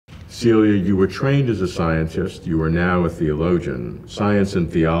Celia, you were trained as a scientist. You are now a theologian. Science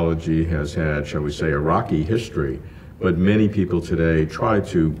and theology has had, shall we say, a rocky history, but many people today try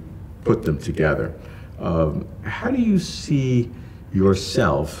to put them together. How do you see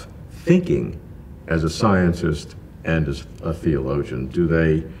yourself thinking as a scientist and as a theologian? Do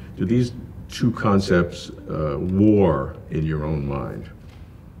these two concepts war in your own mind?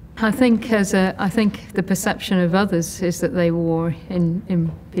 I think the perception of others is that they war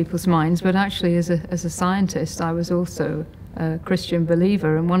in people's minds, but actually as a scientist, I was also a Christian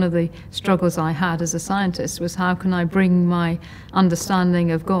believer, and one of the struggles I had as a scientist was how can I bring my understanding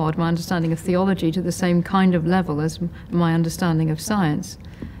of God, my understanding of theology to the same kind of level as my understanding of science.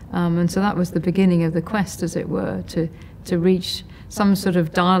 And so that was the beginning of the quest, as it were, to reach some sort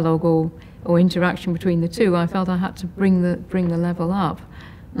of dialogue or interaction between the two. I felt I had to bring the level up.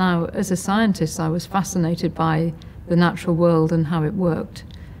 Now, as a scientist, I was fascinated by the natural world and how it worked.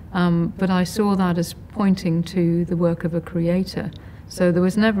 But I saw that as pointing to the work of a creator. So there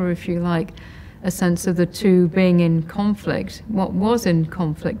was never, if you like, a sense of the two being in conflict. What was in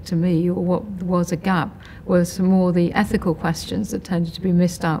conflict to me, or what was a gap, was more the ethical questions that tended to be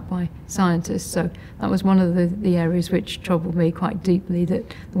missed out by scientists. So that was one of the areas which troubled me quite deeply, that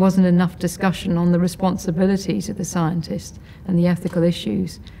there wasn't enough discussion on the responsibilities of the scientist and the ethical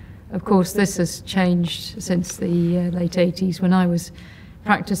issues. Of course, this has changed since the late 80s when I was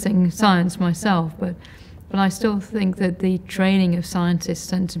practicing science myself, but I still think that the training of scientists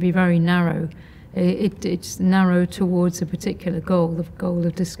tends to be very narrow. It's narrow towards a particular goal, the goal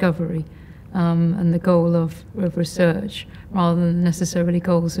of discovery, and the goal of research, rather than necessarily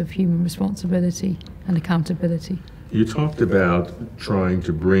goals of human responsibility and accountability. You talked about trying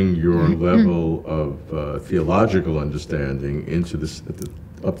to bring your level of theological understanding into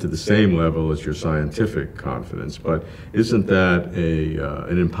up to the same level as your scientific confidence, but isn't that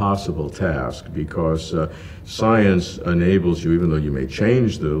an impossible task? Because science enables you, even though you may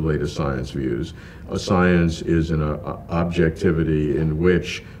change the latest science views, science is an objectivity in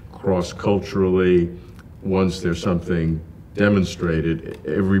which cross-culturally, once there's something demonstrated,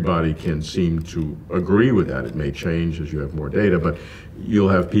 everybody can seem to agree with that. It may change as you have more data, but you'll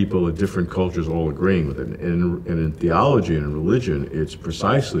have people of different cultures all agreeing with it. And in theology and in religion, it's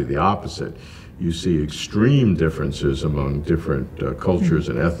precisely the opposite. You see extreme differences among different cultures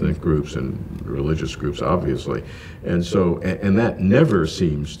and ethnic groups and religious groups, obviously. And so, and that never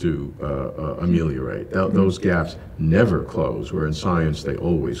seems to ameliorate. Those gaps never close, where in science they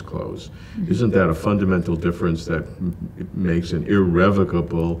always close. Isn't that a fundamental difference that makes an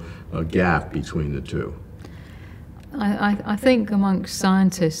irrevocable gap between the two? I think amongst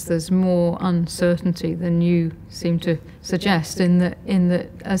scientists there's more uncertainty than you seem to suggest, in that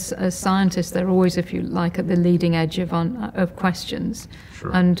as scientists they're always, if you like, at the leading edge of questions.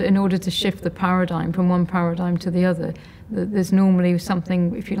 Sure. And in order to shift the paradigm from one paradigm to the other, there's normally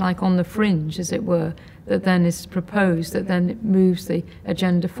something, if you like, on the fringe, as it were, that then is proposed, that then it moves the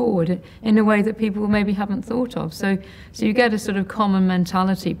agenda forward in a way that people maybe haven't thought of. So you get a sort of common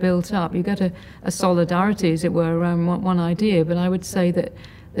mentality built up. You get a solidarity, as it were, around one idea. But I would say that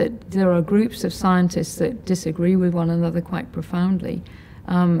there are groups of scientists that disagree with one another quite profoundly,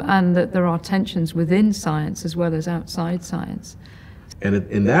 and that there are tensions within science as well as outside science. And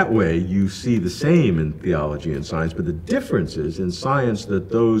in that way, you see the same in theology and science, but the difference is in science that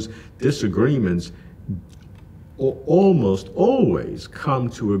those disagreements almost always come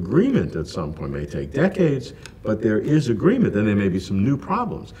to agreement at some point. It may take decades, but there is agreement. Then there may be some new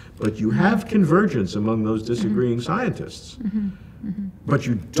problems. But you have convergence among those disagreeing scientists. But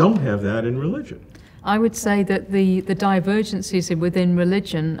you don't have that in religion. I would say that the divergences within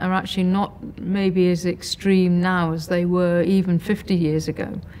religion are actually not maybe as extreme now as they were even 50 years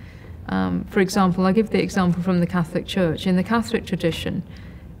ago. For example, I give the example from the Catholic Church. In the Catholic tradition,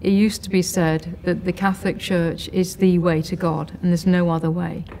 it used to be said that the Catholic Church is the way to God and there's no other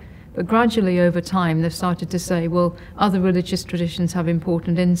way. But gradually over time they've started to say, well, other religious traditions have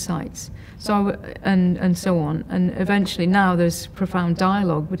important insights, and so on. And eventually now there's profound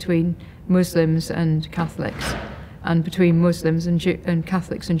dialogue between Muslims and Catholics, and between Muslims and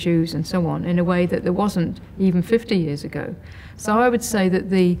Catholics and Jews and so on, in a way that there wasn't even 50 years ago. So I would say that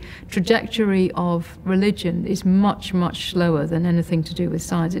the trajectory of religion is much, much slower than anything to do with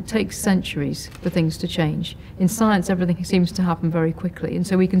science. It takes centuries for things to change. In science, everything seems to happen very quickly, and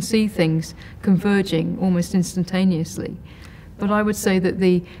so we can see things converging almost instantaneously. But I would say that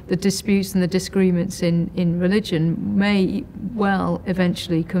the disputes and the disagreements in religion may well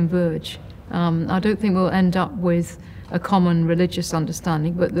eventually converge. I don't think we'll end up with a common religious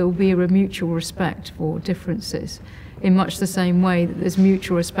understanding, but there will be a mutual respect for differences. in much the same way that there's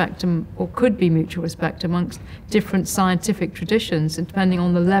mutual respect, or could be mutual respect, amongst different scientific traditions, depending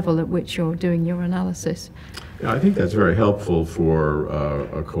on the level at which you're doing your analysis. Yeah, I think that's very helpful for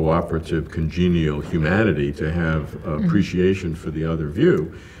a cooperative, congenial humanity to have appreciation for the other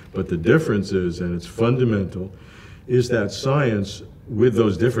view. But the difference is, and it's fundamental, is that science, with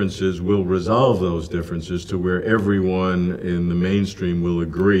those differences, will resolve those differences to where everyone in the mainstream will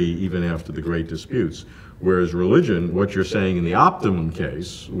agree even after the great disputes. Whereas religion, what you're saying in the optimum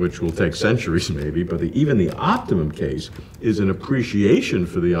case, which will take centuries maybe, but even the optimum case is an appreciation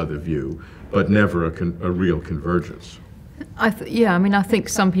for the other view, but never a real convergence. Yeah, I mean, I think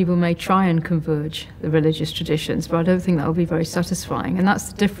some people may try and converge the religious traditions, but I don't think that will be very satisfying. And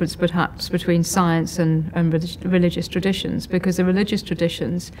that's the difference, perhaps, between science and religious traditions, because the religious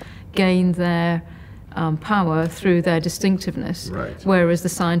traditions gain their power through their distinctiveness, right, whereas the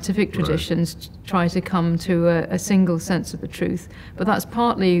scientific traditions try to come to a single sense of the truth. But that's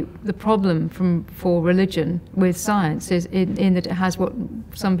partly the problem for religion with science, is in that it has what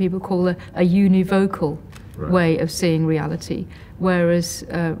some people call a univocal way of seeing reality, whereas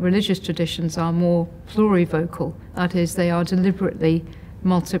religious traditions are more plurivocal. That is, they are deliberately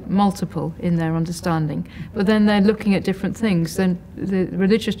multiple in their understanding. But then they're looking at different things. Then the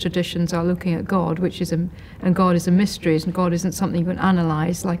religious traditions are looking at God, and God is a mystery, and God isn't something you can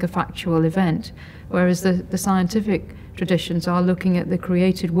analyze like a factual event. Whereas the scientific traditions are looking at the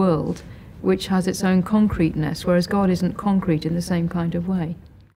created world, which has its own concreteness, whereas God isn't concrete in the same kind of way.